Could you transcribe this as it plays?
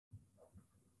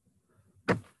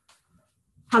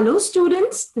Hello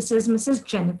students, this is Mrs.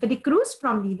 Jennifer De Cruz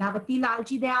from Lilavati,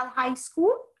 Lalji, Dayal High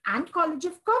School and College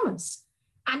of Commerce.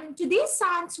 And in today's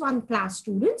Science 1 class,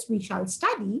 students, we shall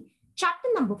study chapter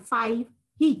number 5,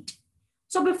 Heat.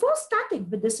 So before starting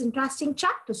with this interesting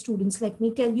chapter, students, let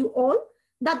me tell you all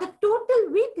that the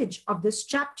total weightage of this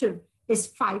chapter is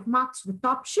 5 marks with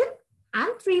option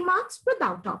and 3 marks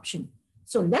without option.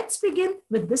 So let's begin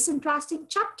with this interesting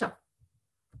chapter.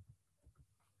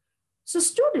 So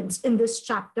students, in this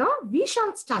chapter, we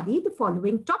shall study the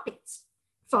following topics.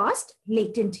 First,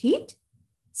 latent heat.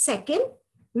 Second,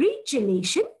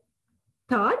 regelation.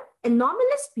 Third,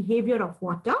 anomalous behavior of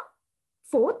water.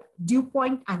 Fourth, dew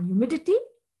point and humidity.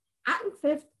 And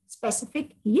fifth,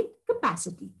 specific heat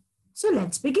capacity. So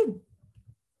let's begin.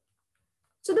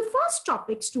 So the first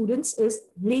topic, students, is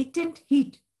latent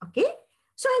heat. Okay.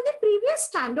 So in the previous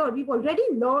standard, we've already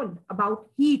learned about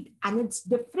heat and its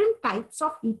different types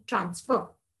of heat transfer.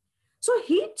 So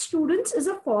heat, students, is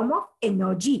a form of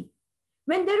energy.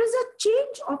 When there is a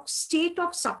change of state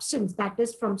of substance, that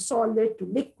is from solid to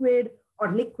liquid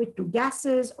or liquid to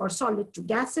gases or solid to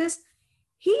gases,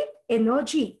 heat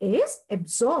energy is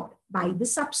absorbed by the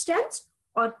substance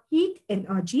or heat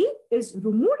energy is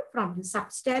removed from the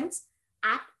substance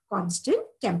at constant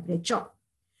temperature.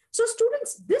 So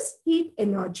students, this heat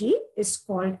energy is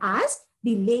called as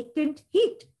the latent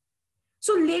heat.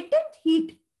 So latent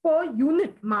heat per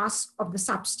unit mass of the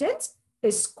substance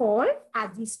is called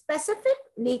as the specific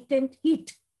latent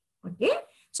heat. Okay.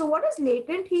 So what is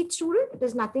latent heat, student? It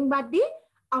is nothing but the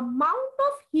amount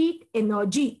of heat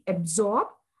energy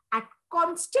absorbed at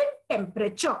constant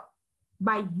temperature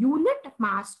by unit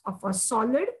mass of a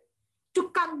solid to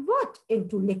convert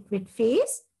into liquid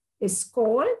phase is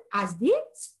called as the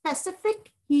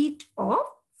specific heat of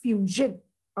fusion.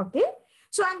 Okay.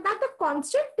 So, and that the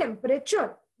constant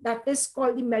temperature, that is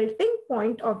called the melting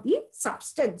point of the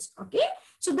substance. Okay.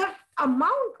 So the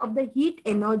amount of the heat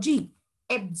energy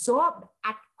absorbed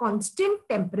at constant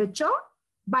temperature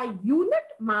by unit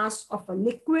mass of a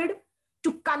liquid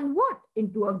to convert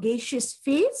into a gaseous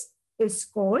phase is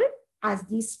called as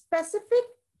the specific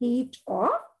heat of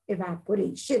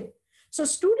evaporation. So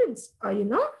students,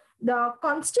 the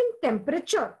constant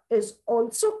temperature is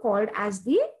also called as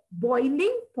the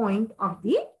boiling point of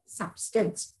the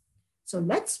substance. So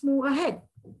let's move ahead.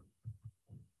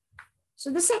 So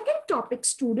the second topic,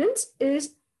 students,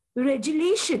 is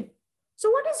regulation. So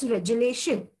what is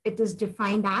regulation? It is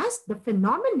defined as the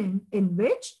phenomenon in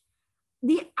which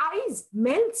the ice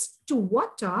melts to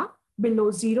water below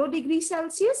 0 degrees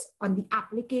Celsius on the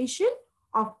application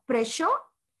of pressure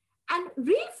and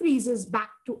refreezes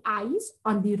back to ice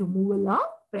on the removal of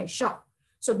pressure.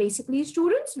 So basically,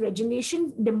 students,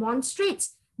 regulation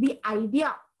demonstrates the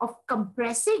idea of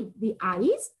compressing the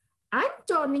ice and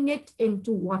turning it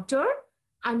into water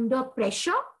under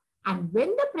pressure. And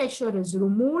when the pressure is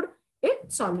removed, it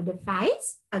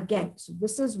solidifies again. So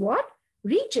this is what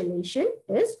regelation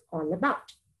is all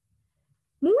about.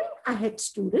 Moving ahead,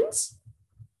 students,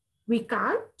 we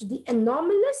come to the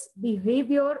anomalous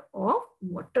behavior of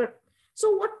water. So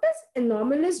what is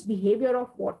anomalous behavior of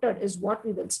water is what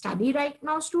we will study right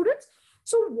now, students.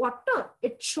 So water,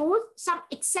 it shows some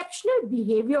exceptional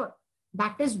behavior.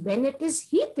 That is when it is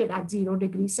heated at 0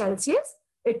 degrees Celsius,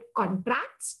 it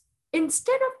contracts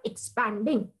instead of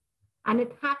expanding. And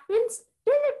it happens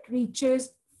till it reaches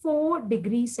 4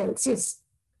 degrees Celsius.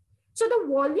 So the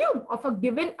volume of a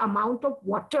given amount of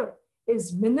water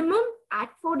is minimum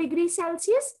at 4 degrees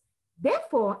Celsius.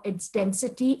 Therefore, its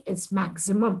density is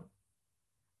maximum.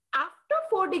 After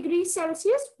 4 degrees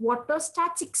Celsius, water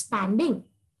starts expanding.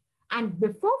 And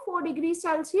before 4 degrees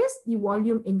Celsius, the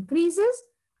volume increases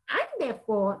and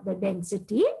therefore the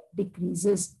density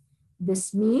decreases.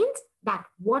 This means that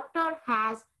water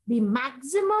has the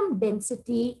maximum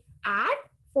density at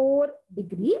 4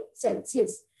 degrees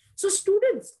Celsius. So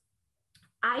students,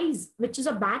 ice, which is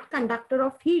a bad conductor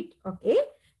of heat, okay,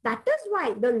 that is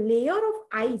why the layer of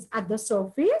ice at the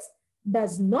surface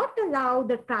does not allow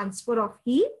the transfer of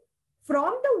heat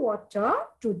from the water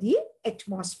to the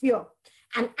atmosphere.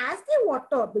 And as the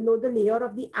water below the layer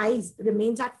of the ice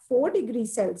remains at 4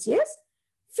 degrees Celsius,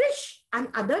 fish and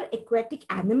other aquatic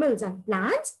animals and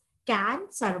plants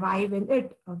can survive in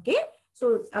it. Okay.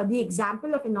 So the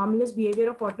example of anomalous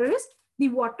behavior of water is the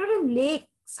water in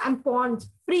lakes and ponds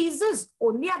freezes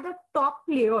only at the top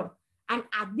layer and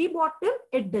at the bottom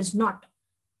it does not.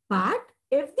 But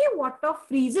if the water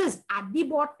freezes at the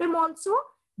bottom also,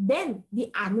 then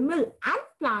the animal and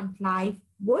plant life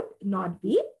would not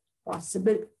be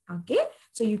possible. Okay.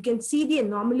 So you can see the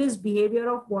anomalous behavior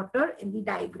of water in the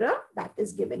diagram that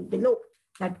is given below.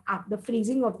 that the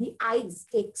freezing of the ice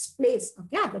takes place,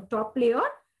 okay, at the top layer,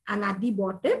 and at the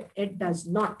bottom, it does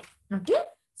not, okay.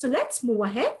 So let's move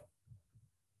ahead.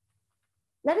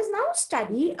 Let us now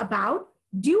study about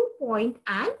dew point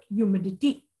and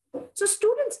humidity. So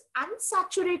students,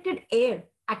 unsaturated air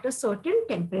at a certain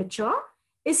temperature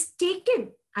is taken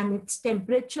and its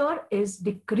temperature is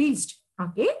decreased,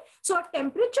 okay. So a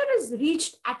temperature is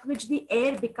reached at which the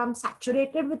air becomes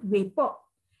saturated with vapor,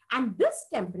 and this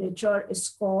temperature is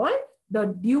called the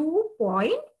dew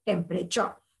point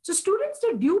temperature. So students,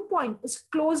 the dew point is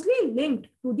closely linked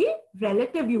to the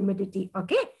relative humidity,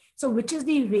 okay. So which is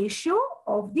the ratio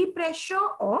of the pressure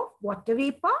of water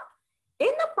vapor in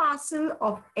a parcel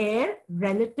of air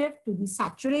relative to the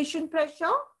saturation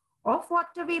pressure of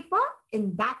water vapor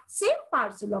in that same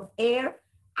parcel of air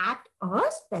at a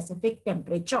specific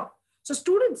temperature. So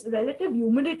students, relative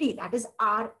humidity, that is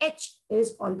RH,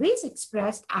 is always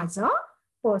expressed as a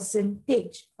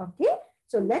percentage, okay.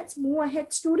 So let's move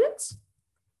ahead, students.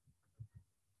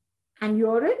 And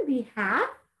herein we have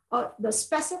the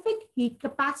specific heat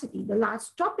capacity, the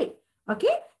last topic,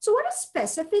 okay. So what is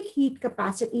specific heat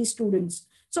capacity, students?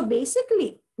 So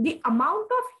basically, the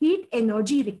amount of heat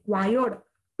energy required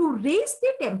to raise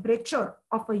the temperature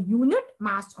of a unit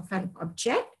mass of an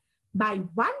object by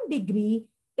 1 degree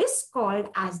is called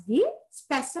as the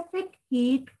specific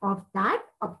heat of that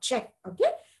object,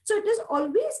 okay. So it is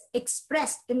always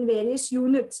expressed in various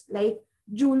units like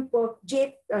joule per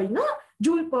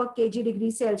kg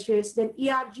degree Celsius, then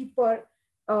ERG per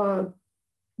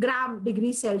gram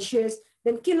degree Celsius,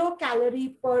 then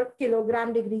kilocalorie per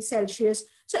kilogram degree Celsius.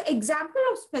 So example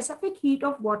of specific heat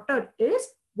of water is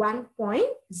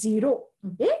 1.0,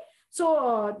 okay.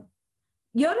 So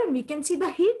herein we can see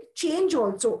the heat change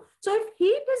also. So if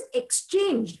heat is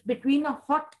exchanged between a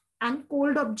hot and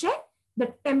cold object,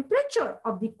 the temperature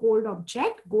of the cold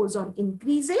object goes on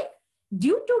increasing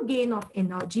due to gain of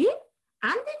energy,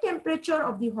 and the temperature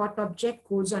of the hot object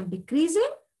goes on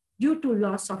decreasing due to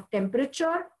loss of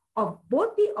temperature of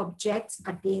both the objects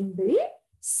attain the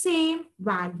same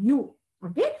value,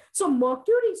 okay. So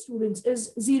mercury, students,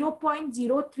 is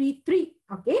 0.033,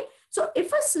 okay. So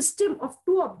if a system of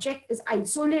two objects is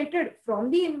isolated from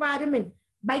the environment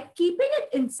by keeping it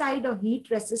inside a heat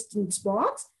resistance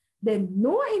box, then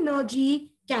no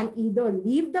energy can either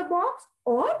leave the box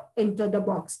or enter the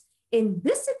box. In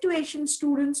this situation,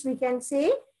 students, we can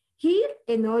say heat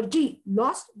energy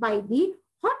lost by the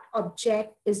hot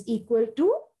object is equal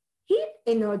to heat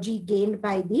energy gained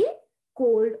by the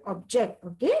cold object,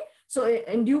 okay. So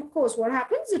in due course, what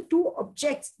happens? The two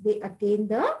objects, they attain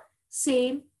the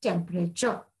same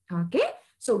temperature, okay.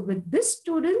 So with this,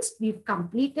 students, we've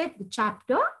completed the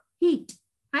chapter heat.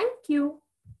 Thank you.